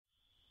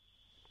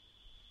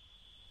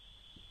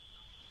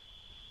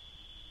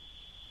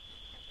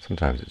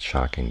Sometimes it's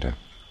shocking to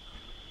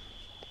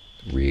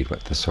read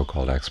what the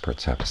so-called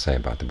experts have to say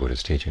about the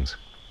Buddha's teachings.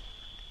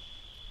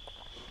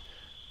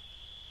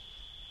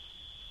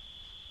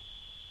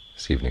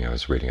 This evening I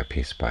was reading a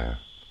piece by a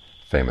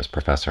famous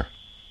professor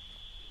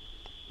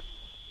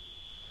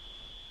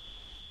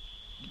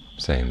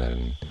saying that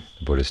in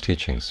the Buddha's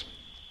teachings,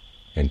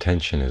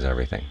 intention is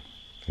everything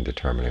in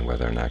determining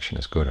whether an action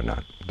is good or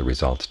not. The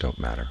results don't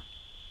matter.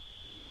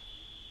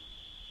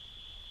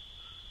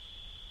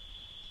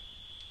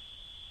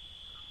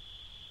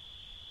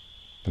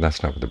 But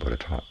that's not what the Buddha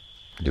taught.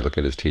 You look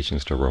at his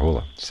teachings to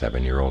Rahula,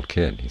 7-year-old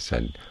kid. He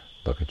said,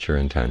 look at your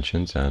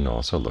intentions and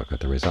also look at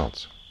the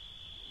results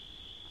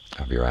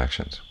of your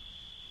actions.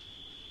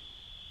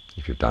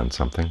 If you've done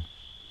something,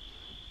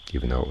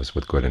 even though it was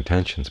with good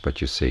intentions,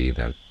 but you see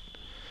that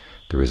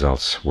the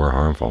results were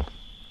harmful,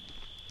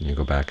 then you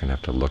go back and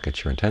have to look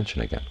at your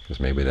intention again, because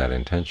maybe that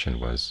intention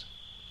was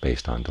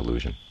based on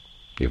delusion.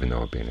 Even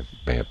though it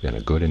may have been a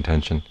good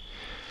intention,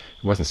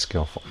 it wasn't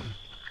skillful.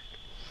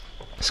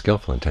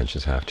 Skillful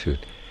intentions have to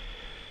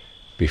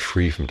be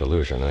free from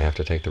delusion, and they have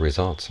to take the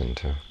results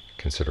into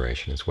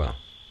consideration as well.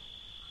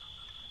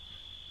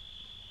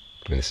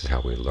 I mean, this is how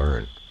we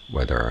learn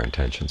whether our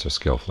intentions are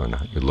skillful or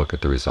not. You look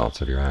at the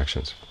results of your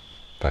actions.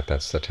 In fact,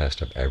 that's the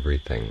test of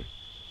everything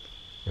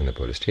in the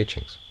Buddha's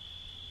teachings.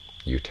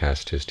 You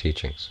test his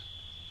teachings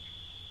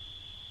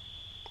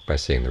by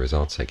seeing the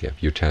results they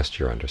give. You test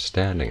your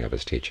understanding of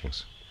his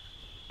teachings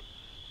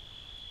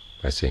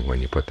by seeing, when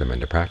you put them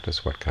into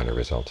practice, what kind of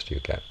results do you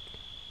get.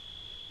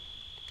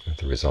 If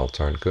the results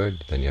aren't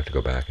good, then you have to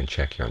go back and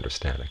check your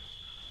understanding.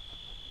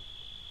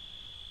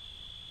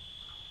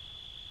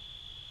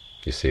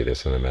 You see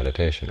this in the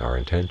meditation. Our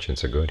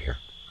intentions are good here.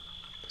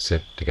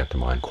 Sit to get the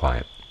mind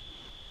quiet.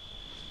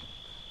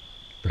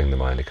 Bring the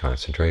mind to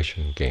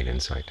concentration, gain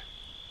insight.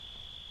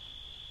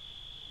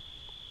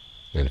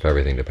 And if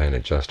everything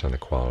depended just on the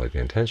quality of the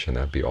intention,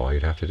 that would be all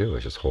you'd have to do,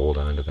 is just hold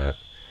on to that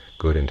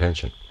good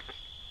intention.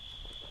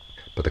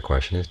 But the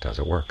question is, does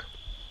it work?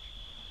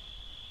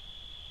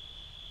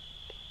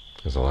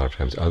 Because a lot of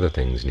times other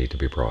things need to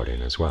be brought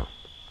in as well.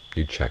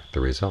 You check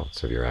the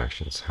results of your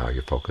actions, how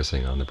you're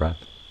focusing on the breath.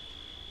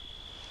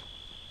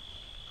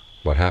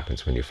 What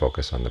happens when you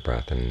focus on the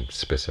breath in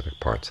specific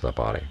parts of the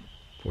body?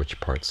 Which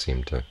parts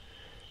seem to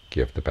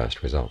give the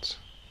best results?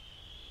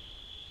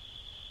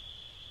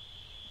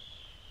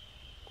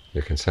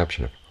 Your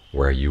conception of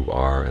where you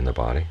are in the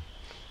body,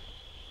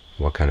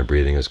 what kind of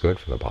breathing is good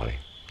for the body.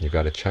 You've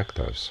got to check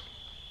those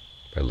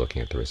by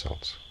looking at the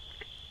results.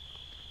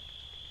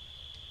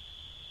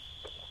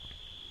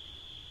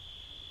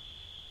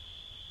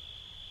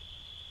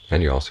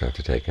 And you also have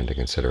to take into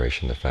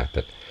consideration the fact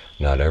that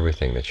not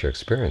everything that you're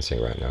experiencing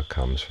right now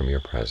comes from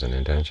your present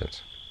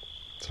intentions.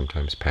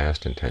 Sometimes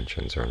past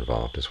intentions are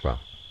involved as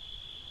well.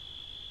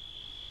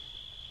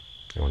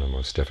 And one of the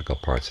most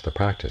difficult parts of the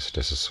practice is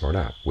to sort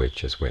out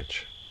which is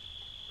which.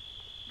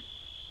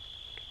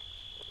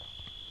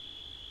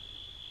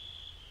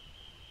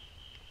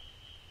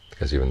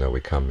 Because even though we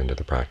come into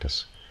the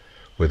practice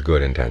with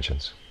good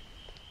intentions,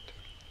 to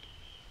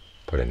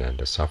put an end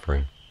to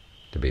suffering,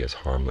 to be as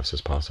harmless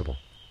as possible,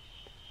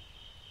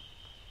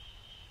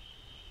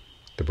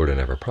 the Buddha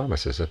never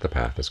promises that the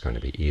path is going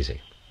to be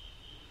easy.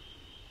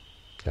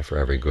 That for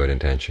every good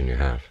intention you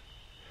have,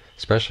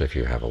 especially if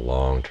you have a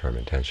long-term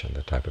intention,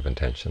 the type of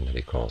intention that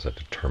he calls a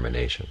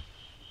determination,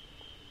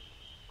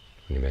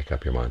 when you make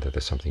up your mind that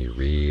there's something you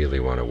really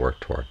want to work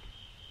toward,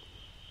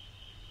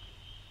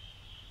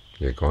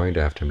 you're going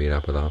to have to meet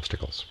up with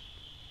obstacles.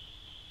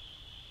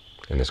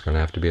 And there's going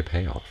to have to be a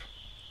payoff.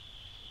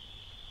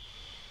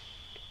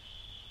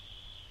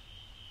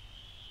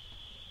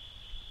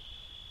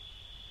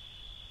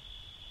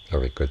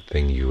 Every good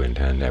thing you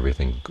intend,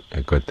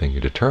 a good thing you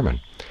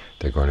determine,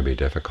 there are going to be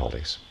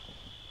difficulties.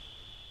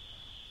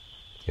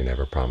 You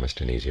never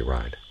promised an easy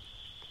ride.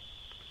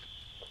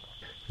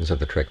 And so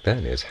the trick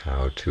then is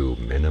how to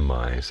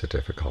minimize the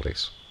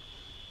difficulties,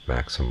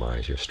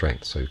 maximize your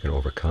strength so you can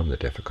overcome the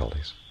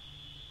difficulties.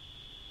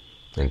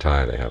 In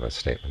Thai they have a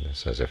statement that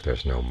says, if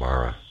there's no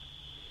Mara,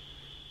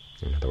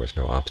 in other words,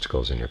 no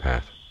obstacles in your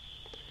path,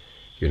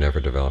 you never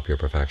develop your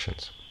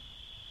perfections.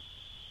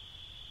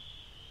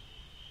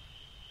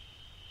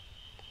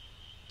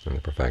 And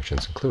the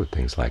perfections include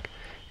things like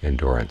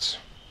endurance,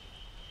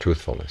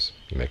 truthfulness.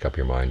 You make up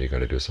your mind you're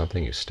going to do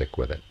something, you stick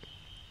with it.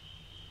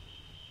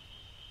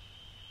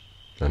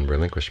 And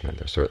relinquishment.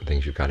 There are certain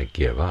things you've got to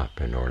give up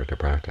in order to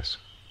practice,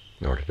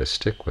 in order to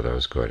stick with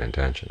those good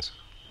intentions.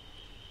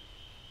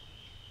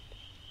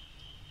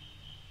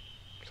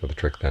 So the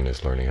trick then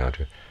is learning how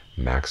to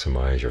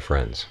maximize your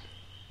friends.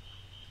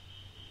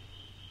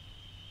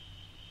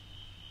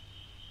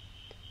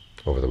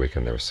 Over the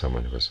weekend there was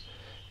someone who was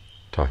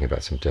talking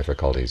about some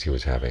difficulties he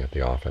was having at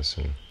the office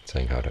and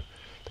saying how the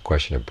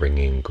question of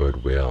bringing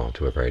goodwill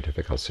to a very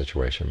difficult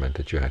situation meant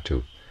that you had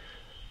to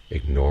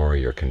ignore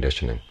your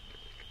conditioning,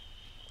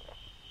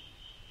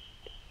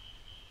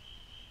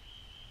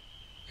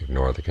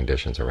 ignore the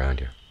conditions around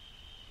you.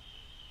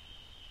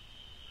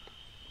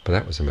 But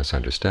that was a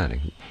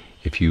misunderstanding.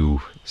 If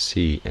you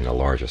see in a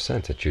larger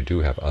sense that you do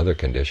have other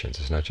conditions,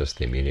 it's not just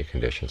the immediate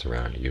conditions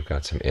around you. You've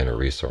got some inner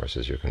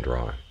resources you can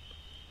draw on.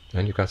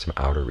 And you've got some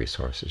outer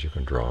resources you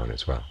can draw on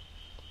as well.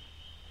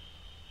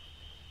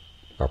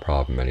 Our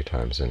problem many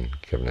times,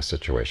 given a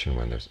situation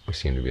when we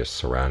seem to be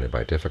surrounded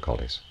by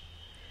difficulties,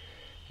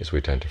 is we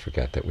tend to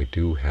forget that we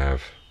do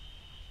have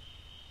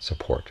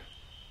support.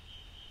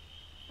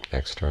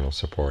 External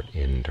support,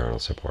 internal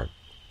support.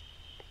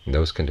 And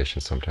those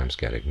conditions sometimes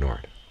get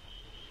ignored.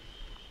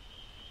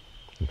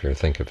 If you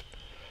think of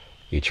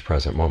each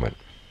present moment,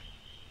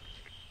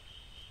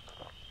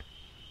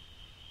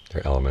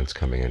 there are elements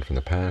coming in from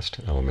the past,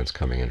 elements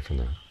coming in from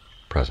the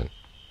present.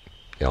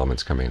 The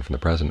elements coming in from the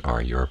present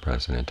are your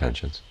present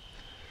intentions.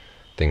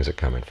 Things that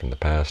come in from the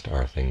past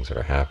are things that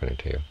are happening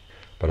to you,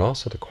 but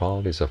also the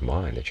qualities of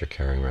mind that you're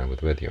carrying around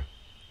with you.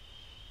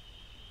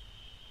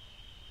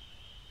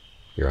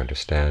 Your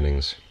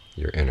understandings,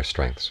 your inner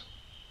strengths.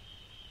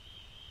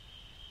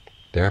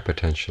 They're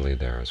potentially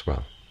there as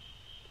well.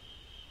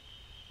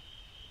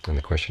 And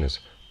the question is,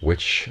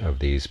 which of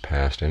these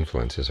past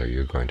influences are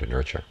you going to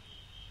nurture?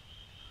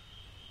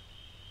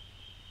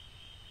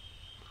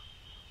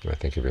 I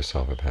think of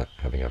yourself as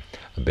having a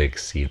big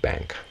seed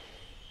bank.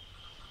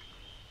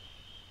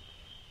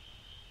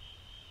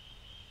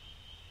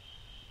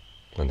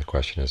 And the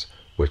question is,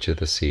 which of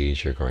the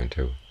seeds you're going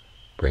to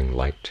bring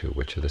light to,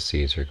 which of the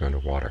seeds you're going to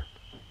water.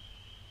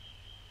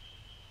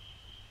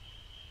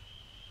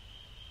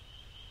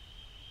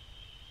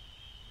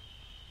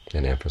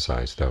 And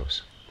emphasize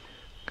those.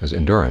 Because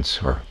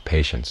endurance, or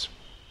patience,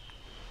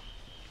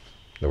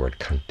 the word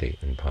khanti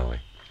in Pali,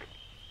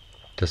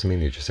 doesn't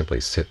mean you just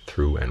simply sit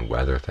through and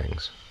weather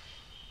things,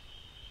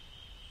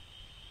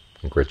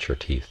 and grit your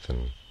teeth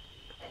and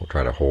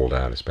try to hold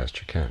out as best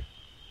you can.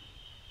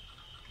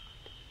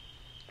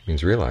 It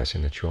means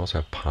realizing that you also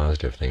have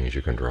positive things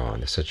you can draw on.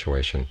 The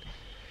situation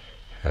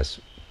has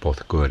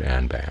both good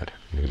and bad.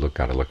 You've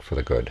got to look for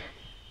the good,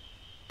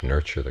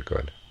 nurture the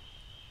good.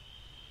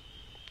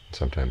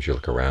 Sometimes you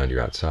look around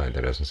you outside,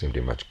 there doesn't seem to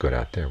be much good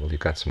out there. Well,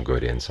 you've got some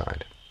good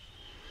inside.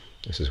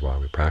 This is why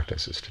we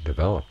practice, is to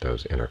develop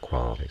those inner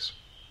qualities,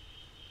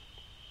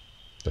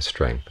 the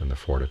strength and the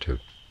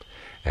fortitude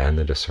and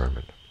the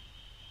discernment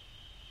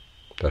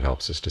that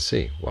helps us to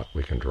see what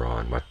we can draw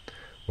on, what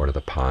are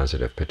the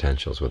positive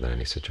potentials within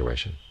any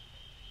situation,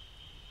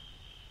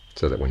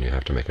 so that when you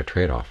have to make a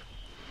trade-off,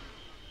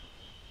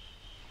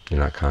 you're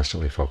not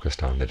constantly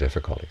focused on the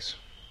difficulties.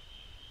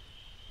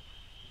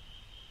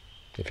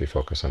 If you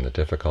focus on the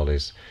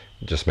difficulties,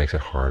 it just makes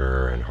it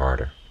harder and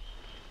harder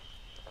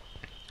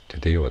to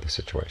deal with the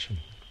situation.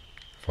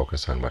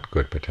 Focus on what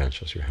good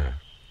potentials you have.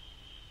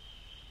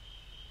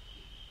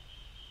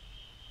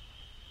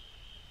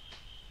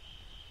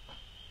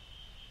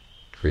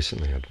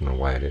 Recently, I don't know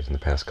why it is, in the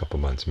past couple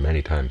of months,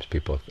 many times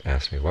people have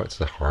asked me, what's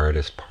the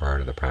hardest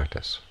part of the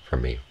practice for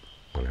me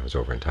when I was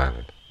over in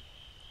Thailand?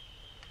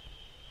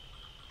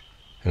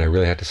 And I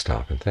really had to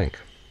stop and think.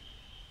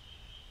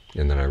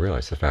 And then I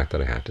realized the fact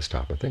that I had to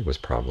stop and think was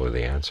probably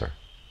the answer.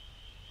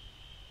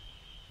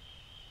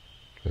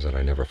 Was that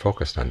I never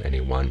focused on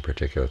any one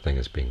particular thing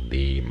as being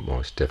the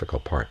most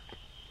difficult part.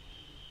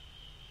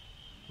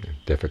 If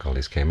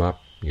difficulties came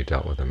up, you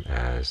dealt with them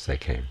as they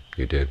came.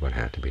 You did what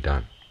had to be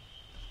done.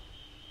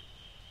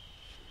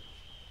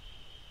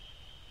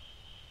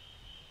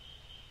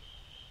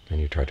 And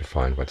you tried to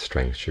find what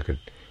strengths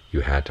you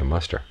had to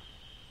muster.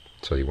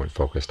 So you weren't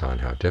focused on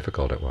how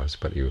difficult it was,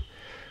 but you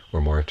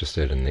were more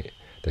interested in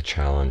the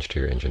challenge to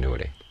your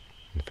ingenuity.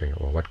 And figure,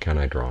 well, what can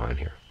I draw on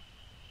here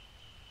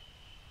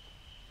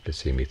to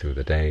see me through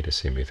the day, to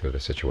see me through the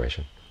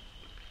situation?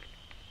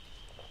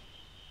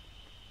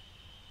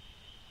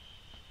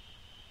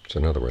 So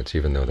in other words,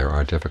 even though there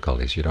are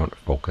difficulties, you don't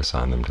focus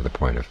on them to the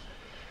point of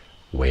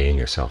weighing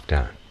yourself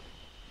down.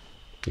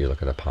 You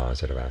look at the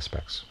positive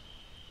aspects,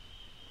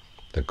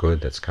 the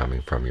good that's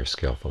coming from your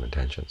skillful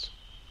intentions.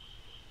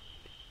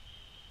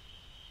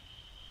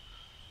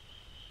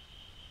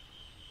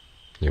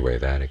 You weigh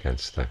that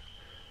against the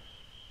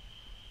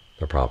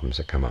problems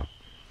that come up.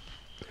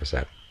 There's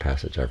that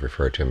passage I've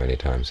referred to many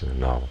times in the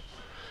novel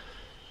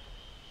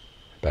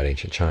about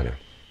ancient China.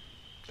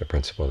 The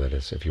principle that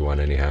is, if you want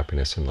any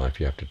happiness in life,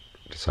 you have to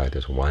decide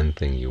there's one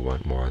thing you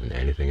want more than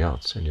anything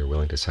else, and you're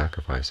willing to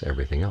sacrifice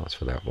everything else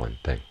for that one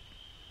thing.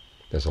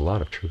 There's a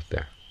lot of truth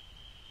there.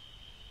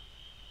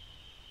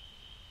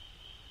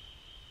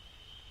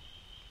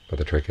 But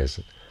the trick is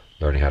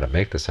learning how to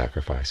make the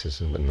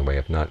sacrifices in the way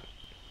of not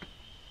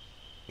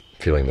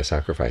feeling the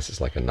sacrifice is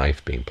like a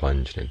knife being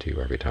plunged into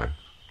you every time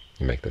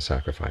you make the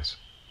sacrifice.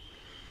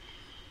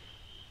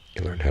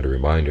 You learn how to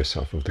remind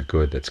yourself of the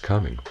good that's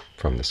coming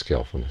from the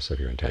skillfulness of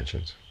your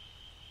intentions.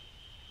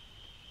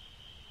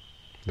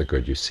 The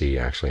good you see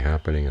actually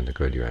happening and the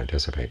good you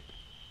anticipate.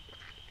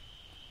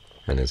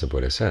 And as the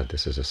Buddha said,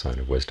 this is a sign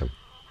of wisdom.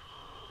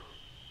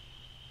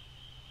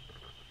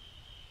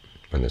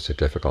 When there's a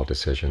difficult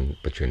decision,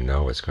 but you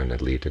know it's going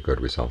to lead to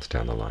good results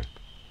down the line.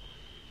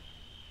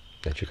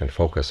 that you can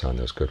focus on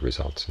those good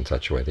results in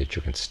such a way that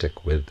you can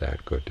stick with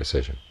that good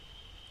decision,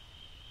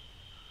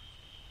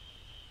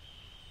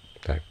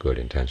 that good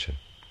intention,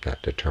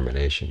 that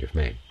determination you've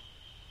made.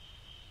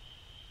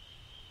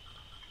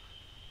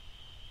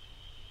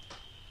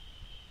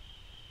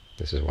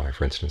 This is why,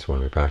 for instance, when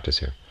we practice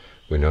here,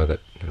 we know that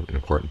an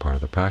important part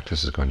of the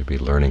practice is going to be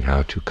learning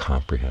how to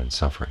comprehend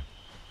suffering.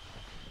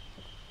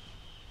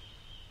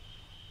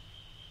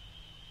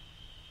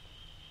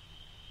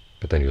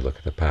 But then you look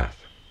at the path.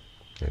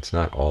 It's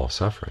not all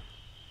suffering.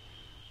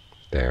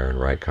 There, in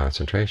right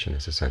concentration,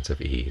 is a sense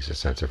of ease, a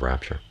sense of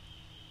rapture.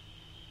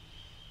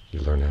 You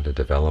learn how to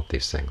develop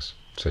these things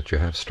so that you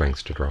have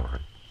strengths to draw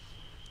on,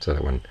 so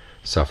that when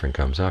suffering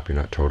comes up, you're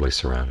not totally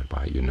surrounded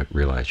by it. You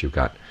realize you've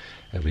got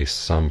at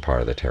least some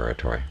part of the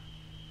territory.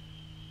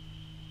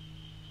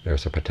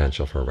 There's a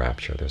potential for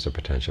rapture, there's a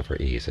potential for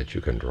ease that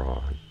you can draw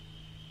on.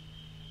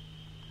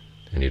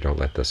 And you don't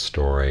let the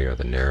story or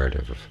the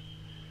narrative of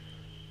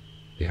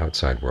the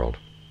outside world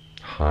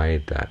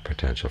hide that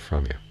potential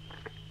from you.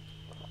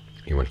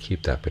 You want to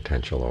keep that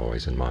potential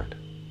always in mind,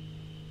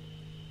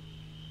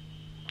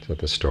 so that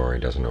the story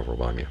doesn't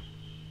overwhelm you.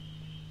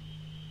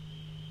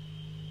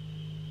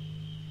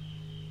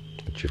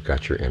 That you've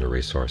got your inner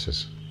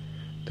resources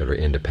that are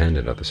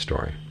independent of the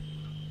story,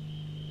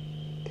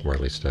 or at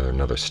least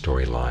another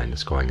storyline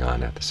that's going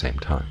on at the same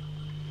time.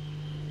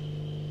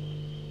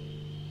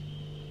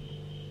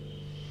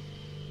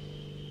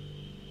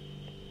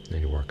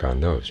 And you work on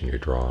those, and you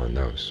draw on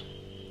those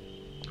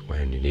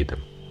when you need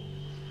them.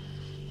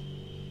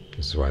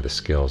 This is why the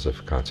skills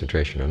of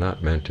concentration are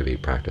not meant to be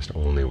practiced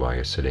only while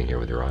you're sitting here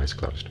with your eyes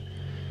closed.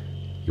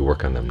 You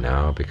work on them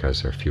now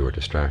because there are fewer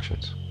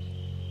distractions.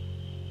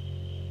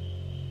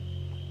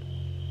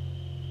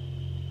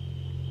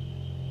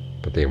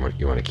 But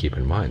you want to keep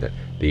in mind that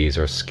these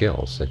are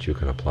skills that you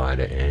can apply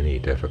to any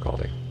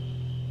difficulty.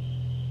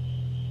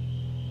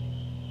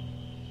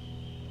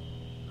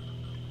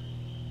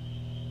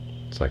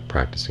 It's like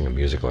practicing a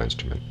musical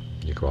instrument.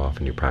 You go off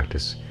and you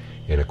practice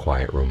in a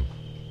quiet room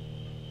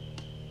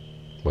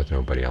with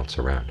nobody else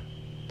around.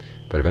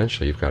 But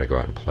eventually you've got to go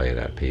out and play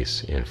that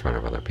piece in front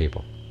of other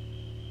people.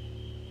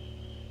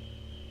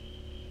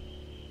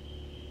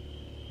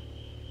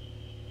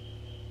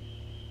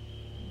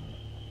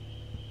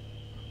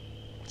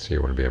 So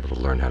you want to be able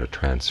to learn how to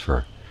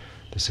transfer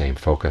the same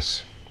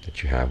focus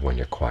that you have when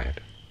you're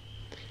quiet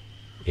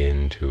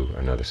into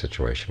another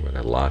situation where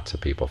there are lots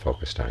of people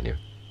focused on you.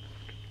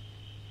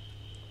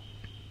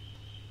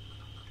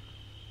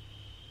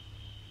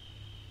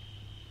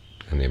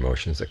 And the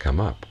emotions that come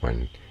up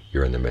when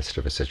you're in the midst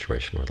of a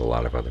situation with a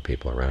lot of other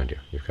people around you.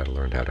 You've got to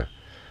learn how to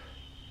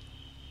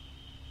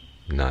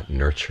not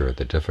nurture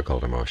the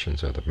difficult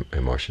emotions or the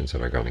emotions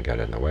that are going to get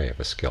in the way of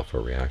a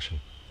skillful reaction,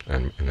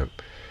 and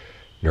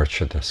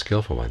nurture the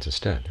skillful ones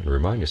instead, and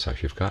remind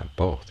yourself you've got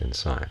both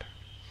inside.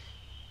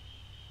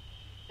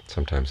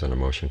 Sometimes an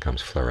emotion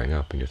comes flaring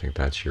up and you think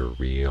that's your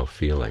real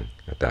feeling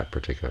at that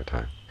particular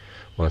time.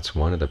 Well, it's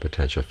one of the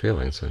potential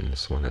feelings, and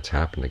it's one that's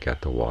happened to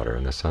get the water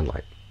and the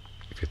sunlight,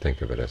 if you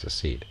think of it as a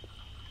seed.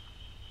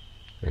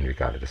 And you've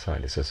got to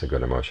decide, is this a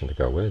good emotion to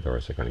go with, or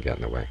is it going to get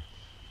in the way?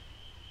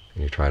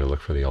 And you try to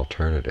look for the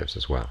alternatives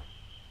as well.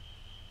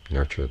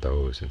 Nurture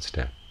those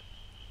instead.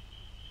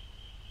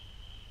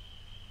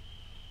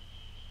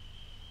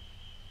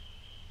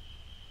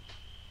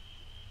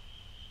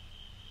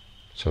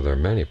 So there are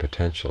many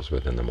potentials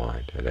within the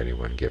mind at any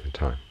one given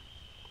time.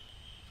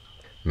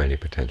 Many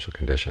potential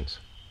conditions.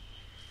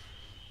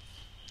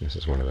 This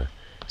is one of the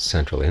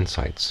central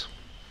insights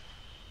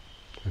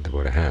that the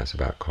Buddha has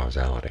about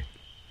causality,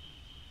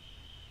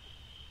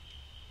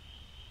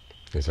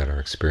 is that our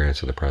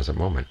experience of the present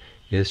moment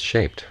is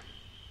shaped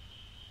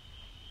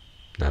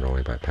not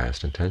only by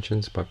past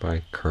intentions, but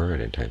by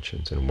current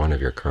intentions. And one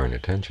of your current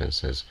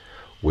intentions is,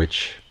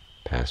 which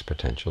past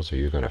potentials are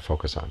you going to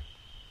focus on?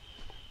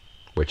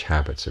 Which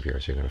habits of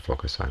yours are you going to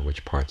focus on?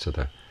 Which parts of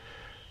the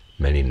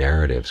many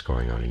narratives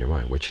going on in your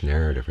mind, which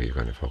narrative are you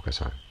going to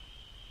focus on?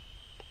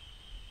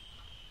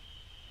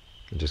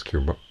 And just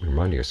keep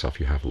reminding yourself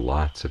you have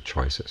lots of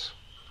choices.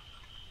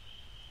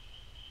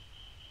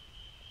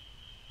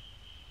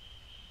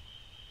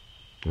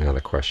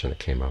 Another question that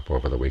came up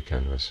over the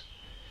weekend was,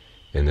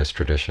 in this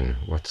tradition,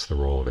 what's the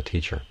role of a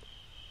teacher?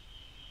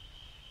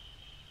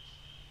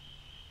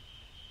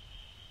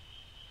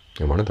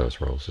 And one of those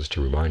roles is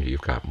to remind you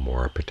you've got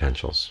more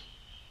potentials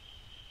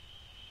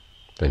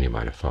than you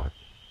might have thought,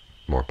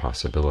 more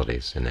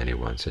possibilities in any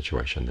one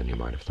situation than you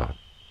might have thought.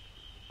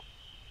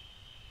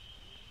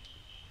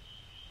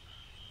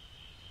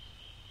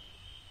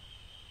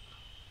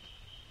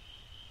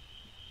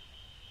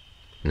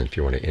 And if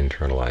you want to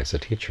internalize the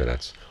teacher,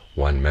 that's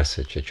one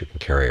message that you can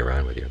carry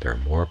around with you. There are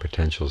more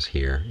potentials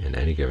here in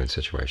any given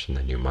situation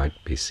than you might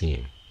be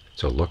seeing,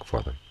 so look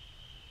for them.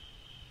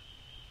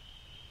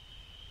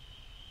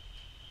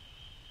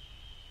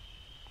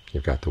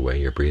 You've got the way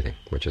you're breathing,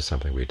 which is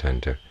something we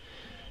tend to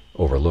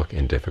overlook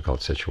in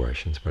difficult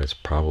situations, but it's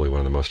probably one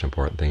of the most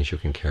important things you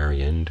can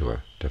carry into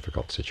a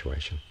difficult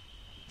situation.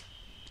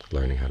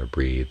 Learning how to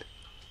breathe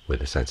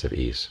with a sense of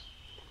ease,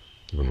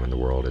 even when the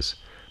world is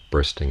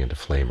bursting into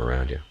flame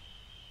around you.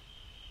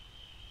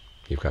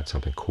 You've got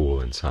something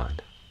cool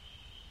inside.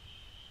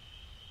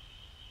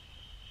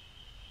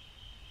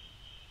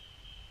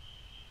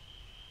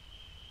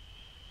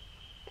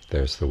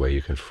 There's the way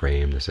you can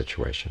frame the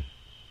situation,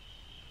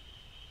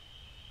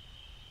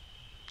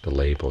 the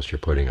labels you're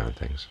putting on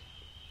things.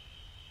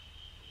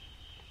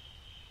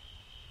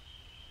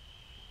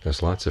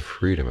 There's lots of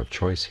freedom of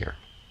choice here.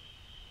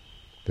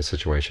 The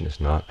situation is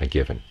not a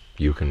given.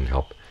 You can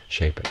help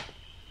shape it.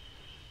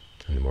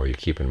 And the more you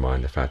keep in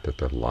mind the fact that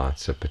there are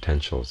lots of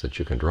potentials that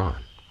you can draw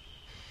on,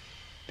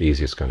 the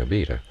easier it's going to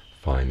be to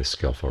find the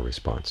skillful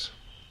response,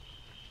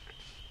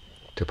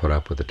 to put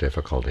up with the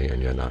difficulty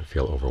and yet not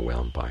feel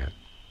overwhelmed by it.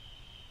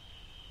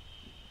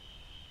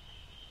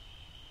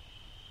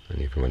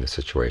 And even when the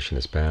situation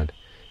is bad,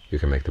 you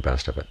can make the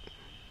best of it.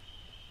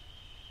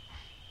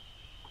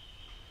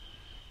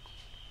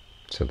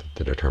 So that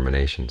the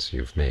determinations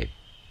you've made,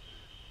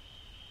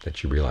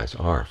 that you realize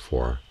are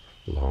for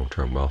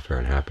long-term welfare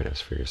and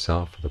happiness for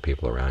yourself, for the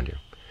people around you,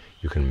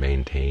 you can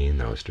maintain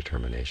those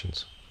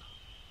determinations.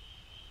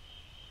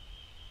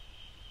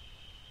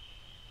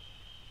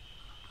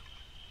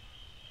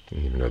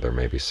 And even though there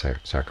may be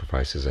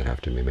sacrifices that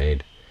have to be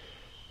made,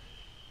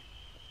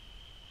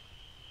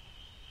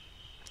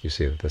 you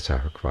see that the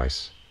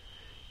sacrifice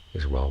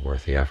is well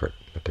worth the effort,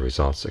 that the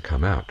results that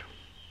come out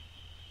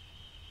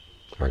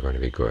are going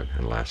to be good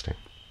and lasting.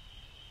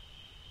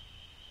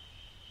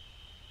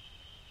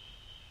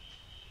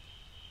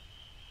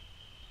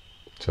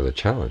 So the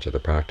challenge of the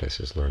practice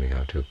is learning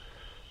how to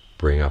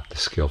bring up the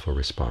skillful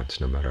response,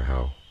 no matter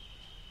how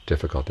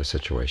difficult the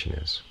situation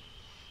is.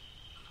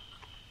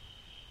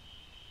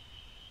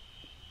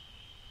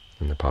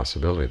 And the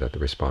possibility that the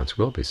response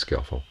will be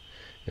skillful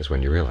is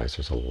when you realize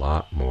there's a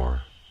lot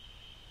more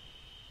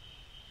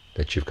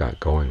that you've got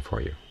going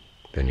for you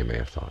than you may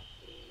have thought.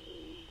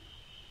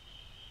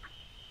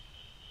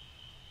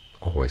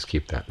 Always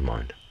keep that in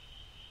mind.